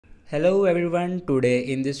Hello everyone, today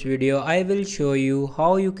in this video I will show you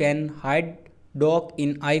how you can hide dock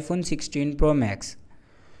in iPhone 16 Pro Max.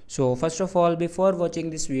 So first of all, before watching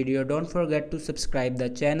this video, don't forget to subscribe the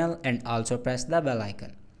channel and also press the bell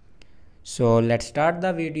icon. So let's start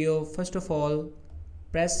the video. First of all,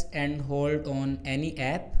 press and hold on any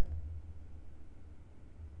app.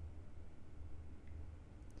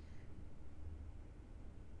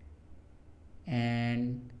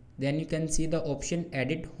 And then you can see the option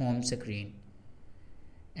edit home screen,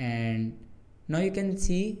 and now you can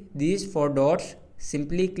see these four dots.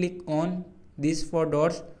 Simply click on these four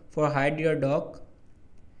dots for hide your dock,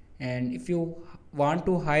 and if you want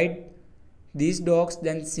to hide these docks,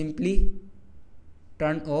 then simply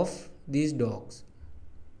turn off these docks,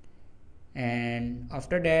 and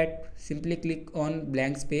after that simply click on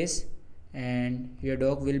blank space and your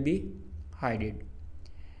dock will be hidden.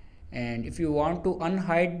 And if you want to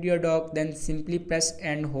unhide your dock, then simply press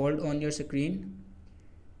and hold on your screen,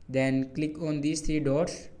 then click on these three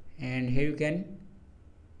dots, and here you can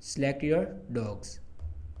select your docks.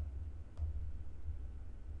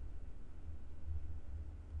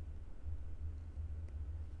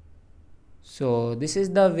 So this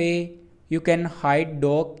is the way you can hide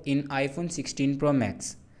dock in iPhone 16 Pro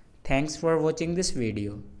Max. Thanks for watching this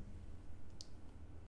video.